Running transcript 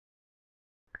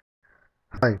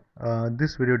Hi,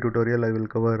 this video tutorial I will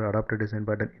cover adaptive design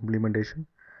pattern implementation.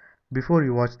 Before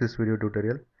you watch this video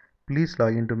tutorial, please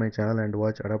log into my channel and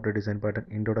watch adaptive design pattern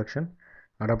introduction,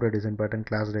 adaptive design pattern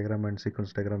class diagram and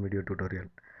sequence diagram video tutorial.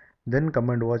 Then come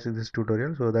and watch this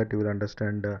tutorial so that you will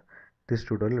understand this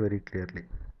tutorial very clearly.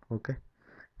 Okay.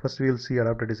 First we will see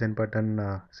adaptive design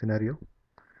pattern scenario.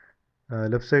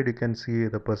 Left side you can see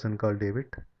the person called David,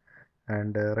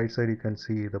 and right side you can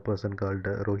see the person called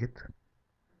Rohit.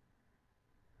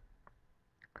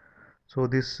 So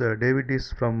this David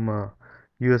is from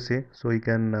USA, so he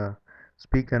can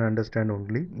speak and understand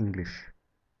only English.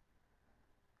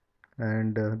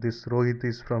 And this Rohit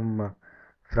is from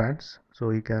France, so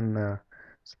he can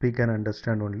speak and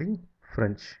understand only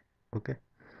French. Okay.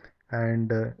 And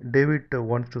David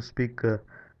wants to speak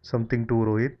something to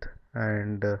Rohit,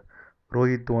 and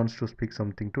Rohit wants to speak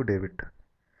something to David.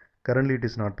 Currently, it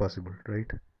is not possible,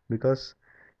 right? Because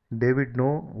David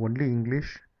know only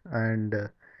English, and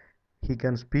he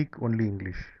can speak only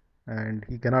English, and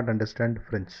he cannot understand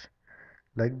French.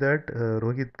 Like that,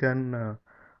 Rohit can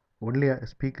only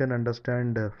speak and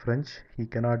understand French. He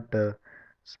cannot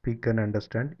speak and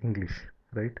understand English,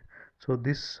 right? So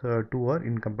these two are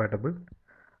incompatible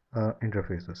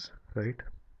interfaces, right?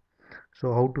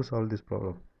 So how to solve this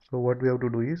problem? So what we have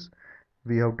to do is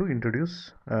we have to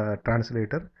introduce a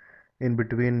translator in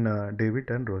between David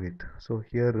and Rohit. So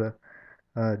here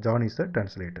John is the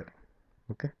translator.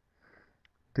 Okay.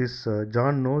 This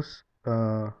John knows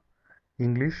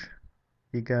English.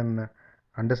 He can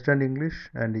understand English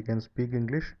and he can speak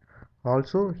English.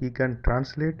 Also, he can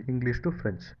translate English to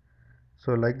French.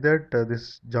 So like that,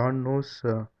 this John knows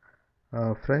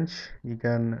French. He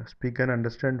can speak and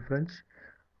understand French.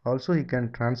 Also, he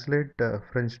can translate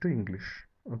French to English.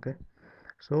 Okay.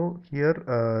 So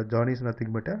here, John is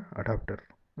nothing but a adapter.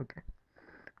 Okay.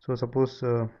 So suppose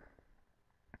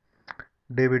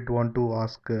David want to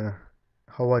ask,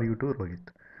 how are you to Rohit?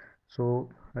 So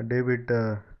David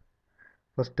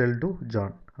first tell to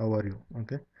John, how are you?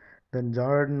 Okay. Then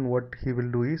John, what he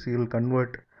will do is he will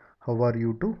convert how are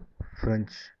you to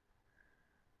French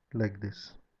like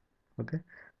this. Okay.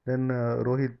 Then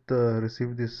Rohit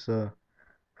receive this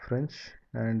French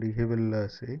and he will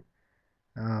say,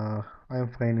 I am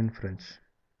fine in French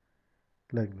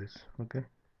like this. Okay.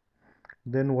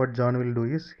 Then what John will do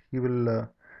is he will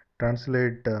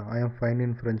translate I am fine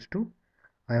in French to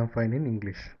I am fine in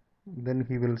English. Then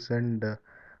he will send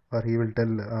or he will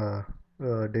tell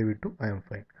David to I am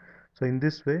fine. So in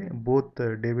this way, both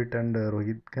David and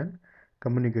Rohit can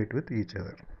communicate with each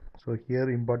other. So here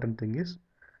important thing is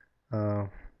uh,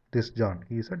 this John,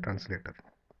 he is a translator.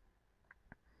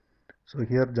 So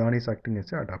here John is acting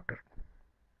as an adapter.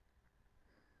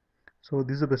 So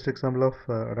this is the best example of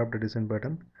adaptive design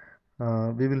pattern.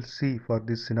 We will see for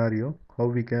this scenario how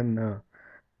we can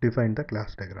define the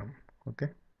class diagram. Okay.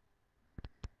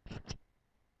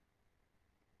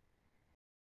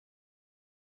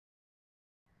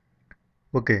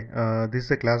 Okay, this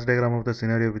is a class diagram of the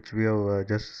scenario which we have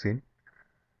just seen.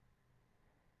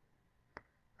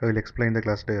 I will explain the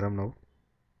class diagram now.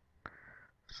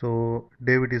 So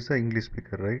David is a English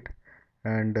speaker, right?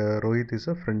 And Rohit is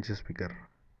a French speaker.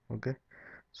 Okay.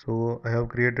 So I have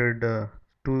created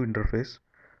two interface.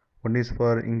 One is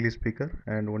for English speaker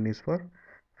and one is for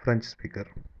French speaker.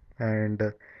 And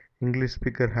English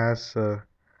speaker has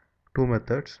two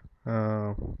methods.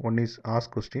 One is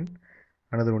ask question,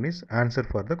 another one is answer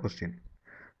for the question.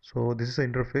 So this is the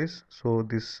interface. So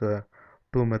these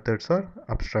two methods are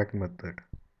abstract method.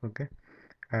 Okay.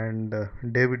 And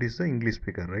David is the English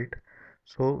speaker, right?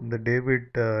 So the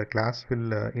David class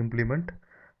will implement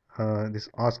this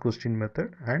ask question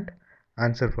method and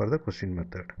answer for the question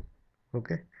method.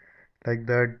 Okay. Like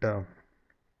that,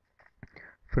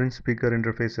 French speaker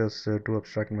interface has two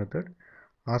abstract method,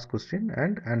 ask question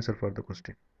and answer for the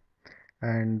question.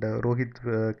 And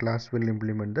Rohit class will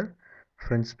implement the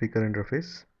French speaker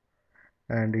interface,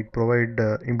 and it provide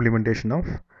implementation of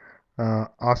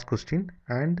ask question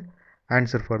and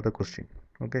answer for the question.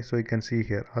 Okay, so you can see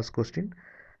here ask question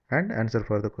and answer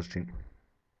for the question.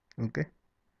 Okay,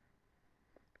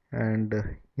 and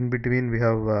in between we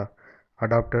have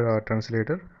adapter or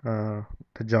translator,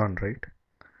 the John, right?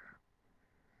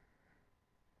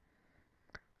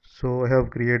 So I have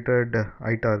created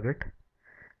iTarget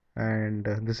and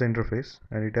this interface,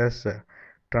 and it has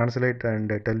translate and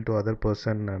tell to other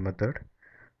person method.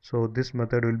 So this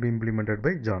method will be implemented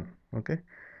by John. Okay,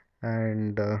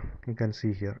 and you can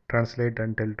see here translate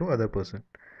and tell to other person,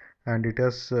 and it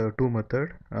has two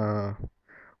method.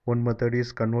 One method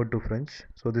is convert to French.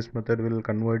 So this method will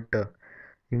convert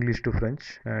English to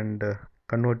French and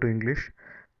convert to English.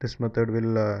 this method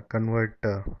will convert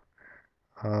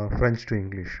French to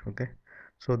English. Okay,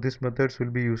 so these methods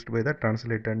will be used by the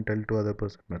translate and tell to other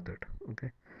person method.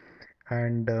 Okay,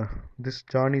 and this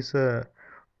John is a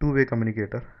two-way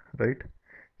communicator, right?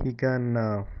 He can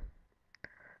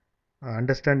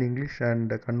understand English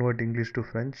and convert English to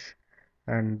French,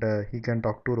 and he can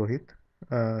talk to Rohit.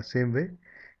 Same way,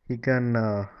 he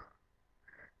can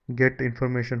get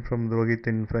information from Rohit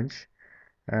in French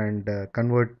and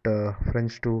convert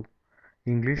French to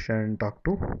English and talk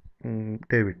to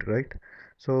David, right?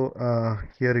 So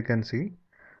here you can see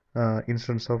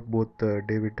instance of both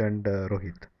David and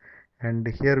Rohit. And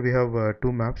here we have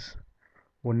two maps.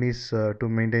 One is to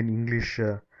maintain English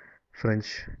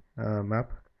French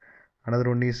map. Another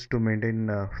one is to maintain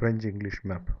French English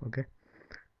map. Okay.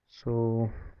 So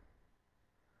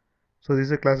this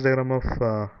is a class diagram of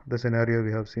the scenario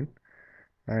we have seen,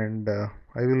 and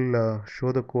I will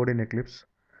show the code in Eclipse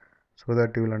so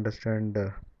that you will understand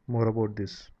more about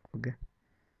this. Okay.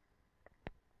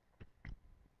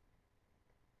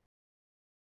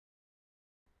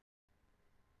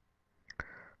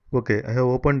 Okay, I have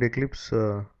opened Eclipse.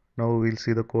 Now we'll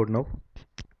see the code now.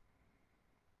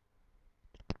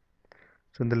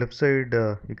 So in the left side,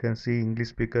 you can see English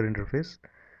speaker interface.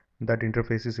 That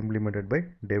interface is implemented by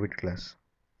David class.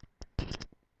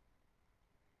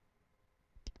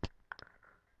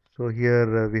 So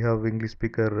here we have English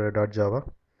speaker .java,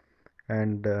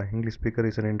 and English speaker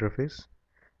is an interface,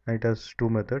 and it has two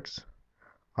methods: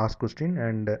 ask question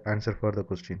and answer for the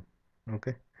question.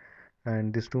 Okay,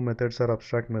 and these two methods are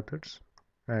abstract methods,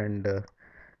 and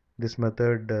this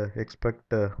method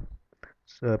expect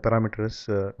parameters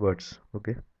words.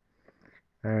 Okay,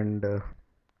 and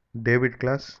David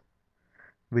class,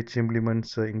 which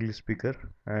implements English speaker,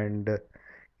 and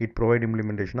it provide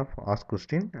implementation of ask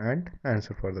question and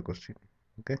answer for the question.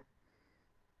 Okay.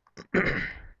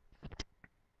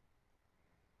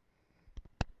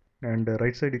 And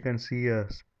right side you can see a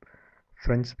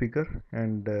French speaker,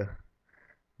 and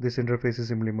this interface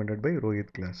is implemented by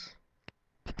Rohit class.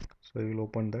 So I will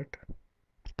open that.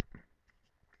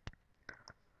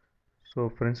 So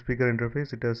French speaker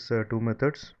interface, it has two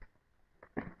methods: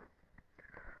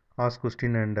 ask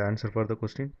question and answer for the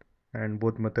question, and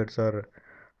both methods are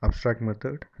abstract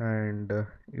method, and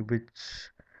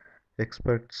which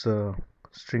expects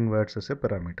string words as a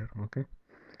parameter. Okay,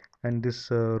 and this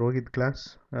Rohit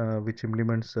class, which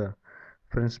implements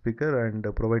French speaker and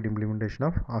provide implementation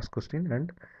of ask question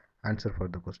and answer for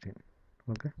the question.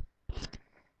 Okay,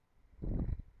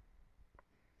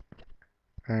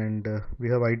 and we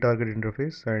have iTarget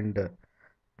interface and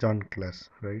John class,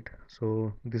 right?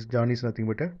 So this John is nothing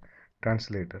but a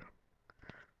translator.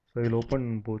 So I will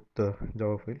open both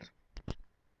Java files.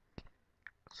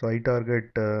 So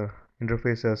iTarget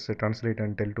interface as a translate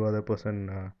and tell to other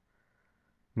person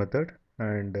method,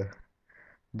 and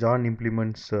John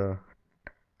implements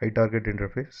iTarget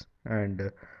interface and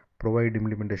provide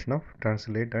implementation of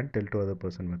translate and tell to other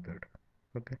person method.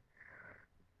 Okay.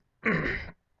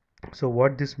 So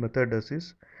what this method does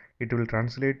is it will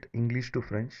translate English to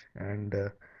French and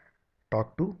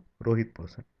talk to Rohit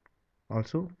person.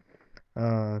 Also,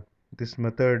 this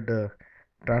method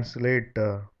translate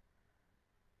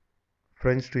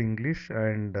French to English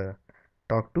and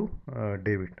talk to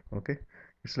David. Okay,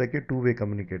 it's like a two-way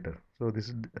communicator. So this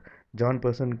is John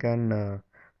person can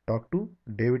talk to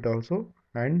David also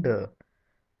and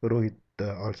Rohit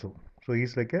also. So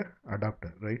he's like a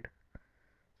adapter, right?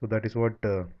 So that is what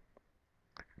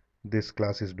this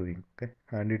class is doing. Okay,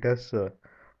 and it has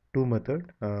two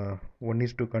method. One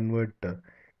is to convert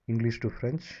English to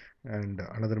French, and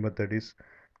another method is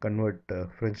convert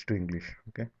French to English.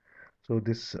 Okay, so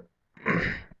this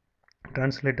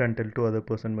translate and tell to other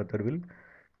person method will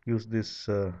use this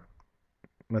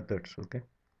methods. Okay,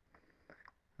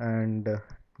 and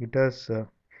it has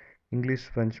English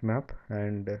French map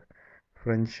and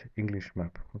French English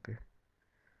map. Okay,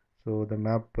 so the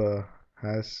map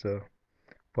has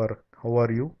for how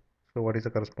are you, so what is the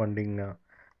corresponding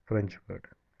French word,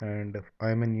 and if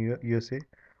I am in USA,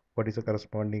 what is the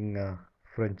corresponding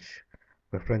French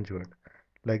word,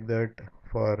 like that.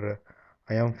 For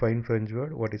I am fine French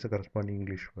word, what is the corresponding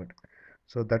English word.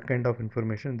 So that kind of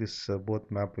information this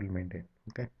both map will maintain.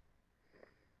 Okay,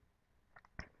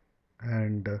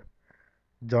 and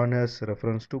John has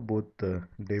reference to both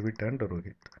David and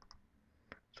Rohit,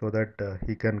 so that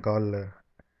he can call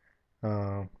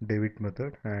David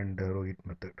method and Rohit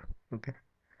method. Okay,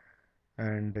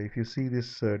 and if you see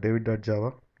this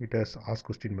David.java, it has ask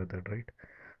question method, right?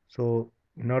 So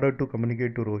in order to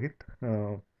communicate to Rohit,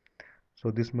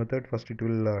 so this method first it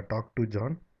will talk to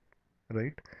John,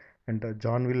 right? and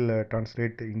John will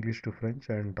translate English to French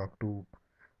and talk to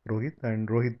Rohit, and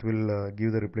Rohit will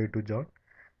give the reply to John,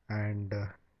 and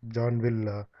John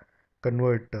will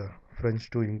convert French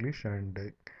to English and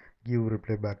give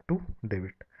reply back to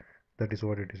David. That is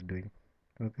what it is doing.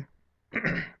 Okay.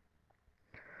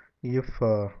 If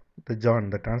the John,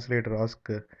 the translator,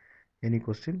 asks any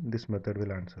question, this method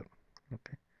will answer.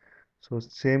 Okay. So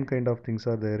same kind of things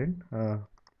are there in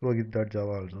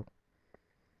Rohit.java also.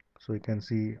 So you can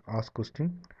see ask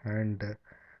question and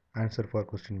answer for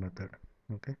question method.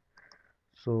 Okay.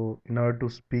 So in order to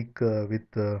speak with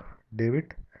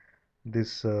David,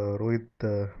 this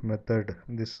Rohit method,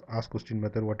 this ask question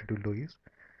method, what it will do is,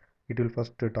 it will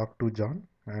first talk to John,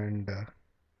 and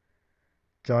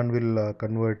John will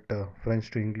convert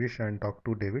French to English and talk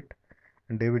to David,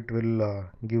 and David will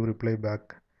give reply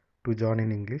back to John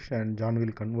in English, and John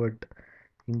will convert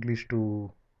English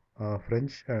to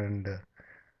French and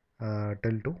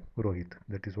tell to Rohit.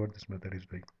 That is what this method is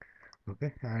doing.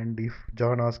 Okay, and if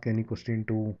John asks any question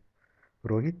to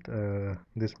Rohit,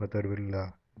 this method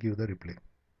will give the reply.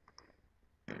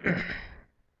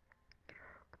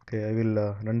 Okay, I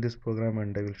will run this program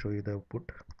and I will show you the output.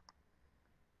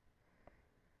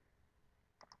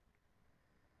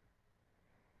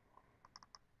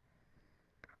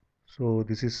 So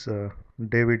this is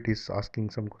David is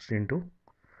asking some question to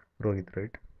Rohit,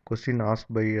 right? Question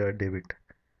asked by David.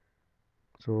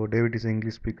 So David is an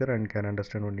English speaker and can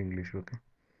understand only English. Okay.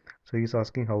 So he is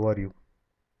asking, how are you?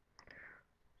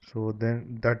 So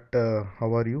then that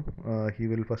how are you? He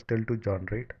will first tell to John,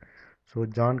 right? So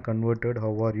John converted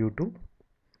how are you to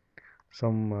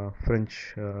some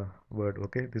French word.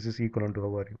 Okay. This is equivalent to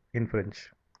how are you in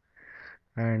French,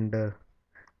 and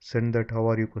send that how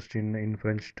are you question in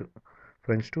French to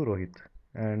Rohit,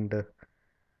 and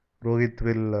Rohit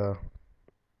will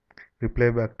reply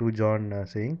back to John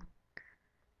saying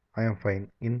I am fine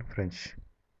in French.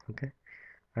 Okay,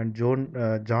 and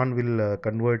John will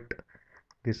convert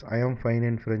this I am fine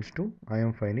in French to I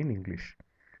am fine in English.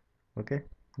 Okay,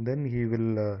 then he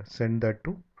will send that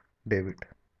to David.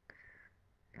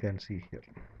 You can see here.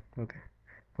 Okay,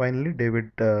 finally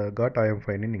David got I am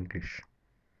fine in English.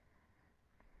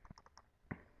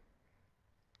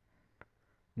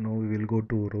 Now we will go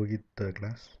to Rohit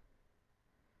class.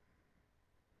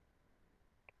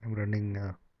 I'm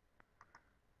running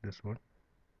this one.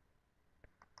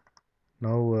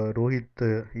 Now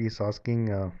Rohit is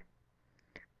asking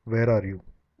where are you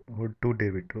to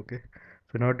David. Okay,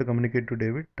 so in order to communicate to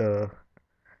David,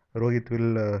 Rohit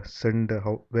will send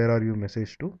where are you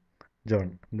message to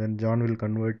John. Then John will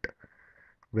convert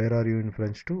where are you in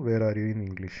French to where are you in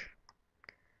English,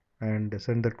 and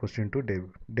send that question to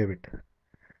David,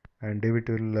 and David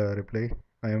will reply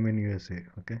I am in USA.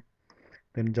 Okay,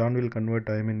 then John will convert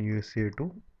I am in USA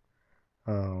to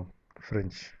uh,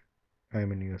 French, I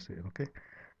am in USA. Okay,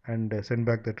 and send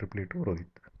back that reply to Rohit,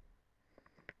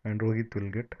 and Rohit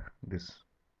will get this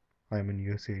I am in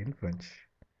USA in French.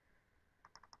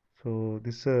 So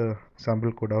this is a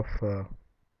sample code of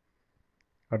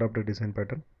adapted design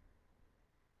pattern.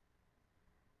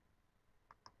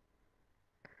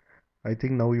 I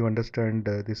think now you understand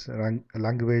this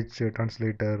language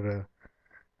translator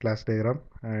class diagram,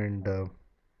 and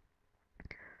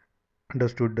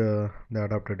understood the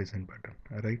adapted design pattern,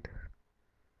 right?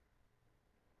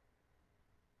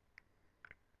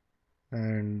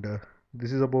 And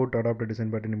this is about adapted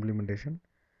design pattern implementation,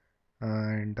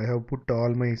 and I have put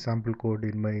all my sample code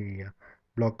in my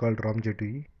blog called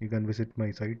RomJ2E. You can visit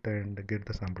my site and get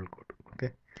the sample code.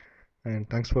 Okay, and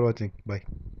thanks for watching. Bye.